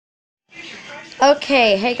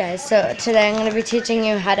Okay, hey guys, so today I'm going to be teaching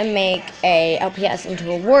you how to make a LPS into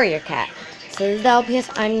a warrior cat. So this is the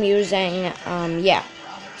LPS I'm using, yeah.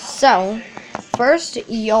 So, first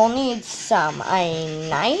you'll need a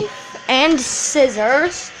knife and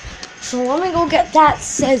scissors. So let me go get that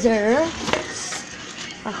scissors.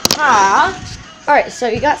 Aha. Alright, so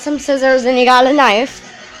you got some scissors and you got a knife.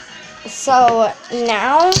 So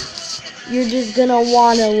now you're just going to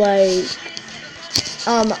want to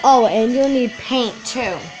oh, and you'll need paint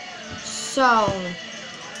too. So,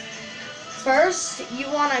 first you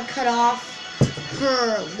want to cut off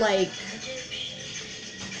her,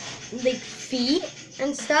 feet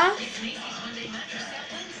and stuff.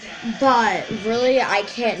 But, really, I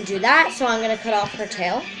can't do that, so I'm going to cut off her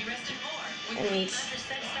tail. And,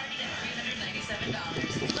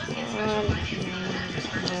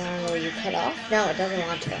 will you cut off? No, it doesn't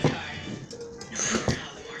want to.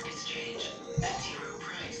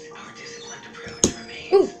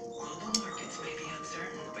 Ooh.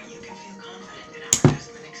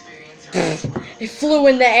 It flew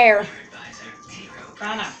in the air.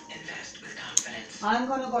 Anna, I'm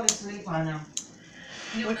gonna go to sleep, Anna.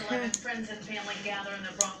 New at 11, friends and family gather in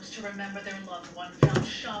the Bronx to remember their loved one found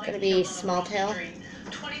shot Gonna and be killed on a small Bronx tail. street.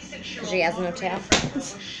 26-year-old She has no tail.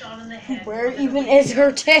 was shot in the head. Where even is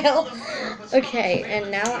her tail? Okay,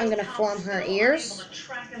 and now I'm gonna form her ears.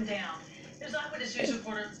 Here's Eyewitness News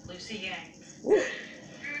reporter Lucy Yang.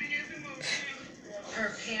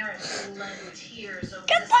 Her parents led tears over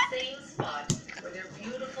the same spot where their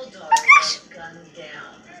beautiful daughter was gunned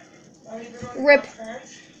down.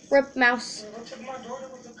 Rip mouse.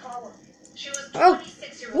 She was Oh.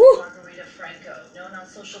 26-year-old Margarita Franco, known on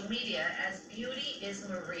social media as Beauty is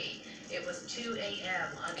Marie. It was 2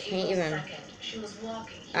 a.m. on April 2nd. She was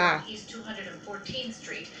walking here on East 214th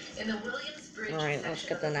Street in the Williamsbridge Alright, let's section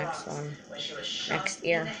get the of the next Bronx, one. when she was shot Next in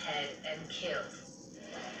ear. the head and killed.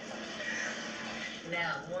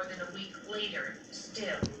 Now, more than a week later,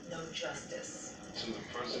 still no justice. So the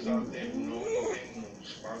person out there who knows anything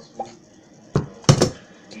responsible,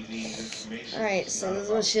 we need information. Alright, so this is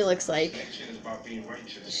what she looks like. It's about being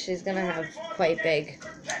righteous. She's gonna have quite big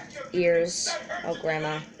ears. Oh,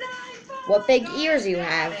 Grandma. What big ears you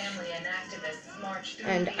have.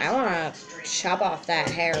 And I wanna chop off that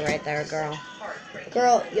hair right there, girl.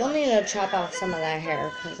 Girl, you'll need to chop off some of that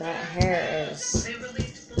hair, because that hair is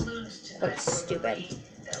quite stupid.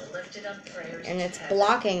 And it's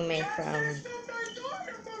blocking me from...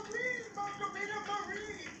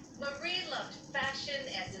 Marie loved fashion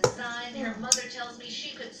and design. Her mother tells me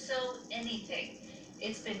she could sew anything.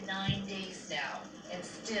 It's been 9 days now, and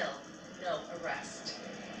still no arrest.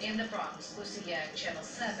 In the Bronx, Lucy Yang, Channel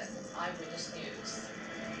 7, Eyewitness News.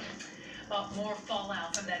 More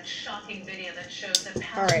fallout from that shocking video that shows that.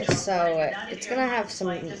 Alright, so it's gonna have some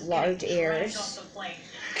large ears,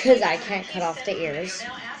 because I can't cut off the ears.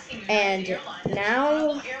 And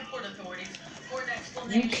now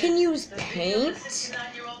you can use paint,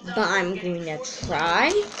 but I'm going to try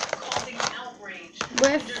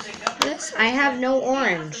with this. I have no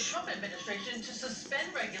orange.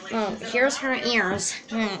 Oh, here's her ears.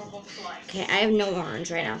 Okay, I have no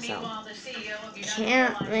orange right now, so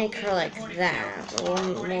can't make her like that.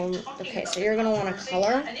 Okay, so you're gonna want to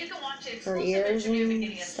color her ears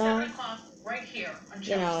and stuff.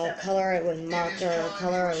 You know, color it with marker,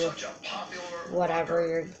 color it with whatever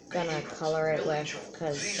you're gonna color it with,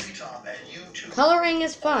 because coloring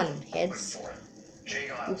is fun, kids.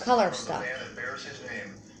 You color stuff.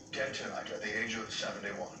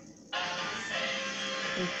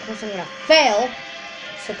 Of course I'm gonna fail,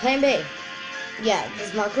 so plan B. Yeah,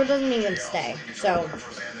 this marker doesn't even stay, so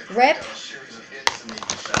rip.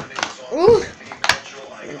 Ooh,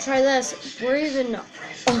 I'm gonna try this. Where even?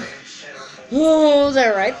 Oh,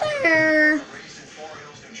 they're right there.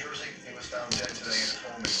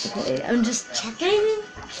 Okay, I'm just checking.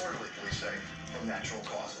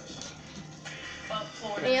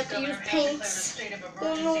 We have to use paints.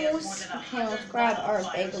 Who knows? Okay, let's grab our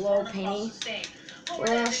big little painty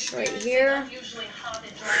brush right here.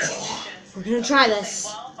 We're gonna try this.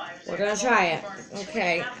 We're gonna try it.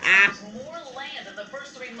 Okay. Ah.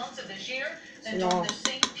 No.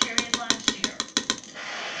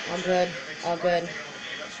 All good. All good.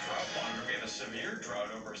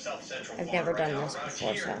 I've never done this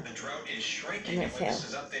before, so I might fail.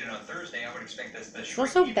 It's not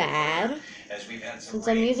so bad. Since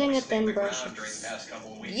I'm using a thin brush,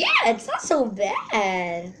 yeah, it's not so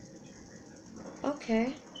bad.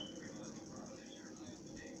 Okay.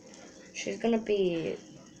 She's gonna be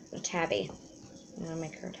a tabby. I'm gonna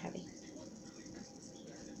make her a tabby.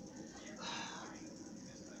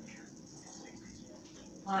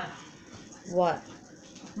 What?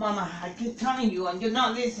 Mama, I keep telling you and you're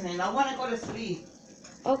not listening. I want to go to sleep.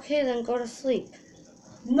 Okay, then go to sleep.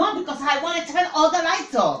 No, because I want to turn all the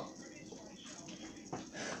lights off.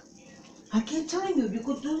 I keep telling you, you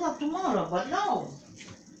could do that tomorrow, but no.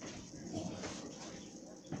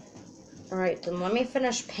 Alright, then let me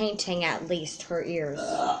finish painting at least her ears.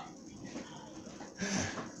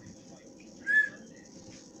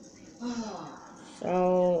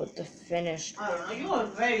 So, the finished. I don't know, you are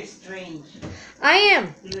very strange. I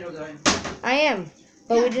am. Little girl. I am.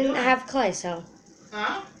 But Yeah, we didn't you are. have clay, so.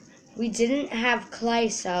 Huh? We didn't have clay,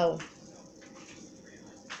 so.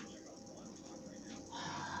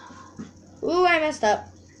 Ooh, I messed up.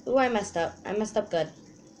 Ooh, I messed up. I messed up good.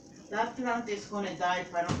 That plant is going to die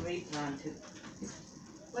if I don't replant it.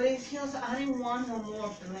 But it's just, I didn't want no more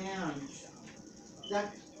plants.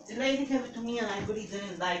 That the lady gave it to me and I really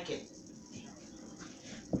didn't like it.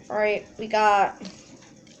 Alright, we got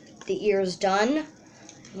the ears done.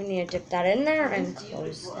 We need to dip that in there and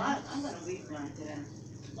close that. I'm going to replant it.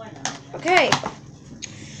 Why not? Okay.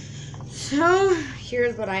 So,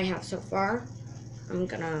 here's what I have so far. I'm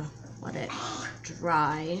gonna let it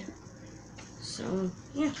dry. So,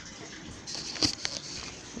 yeah.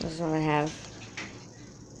 This is what I have.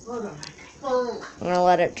 I'm gonna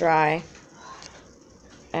let it dry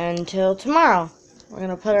until tomorrow. We're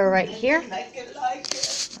gonna put her right here. Like it.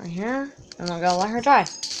 Right here. And I'm gonna let her dry.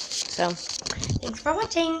 So, thanks for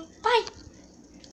watching. Bye.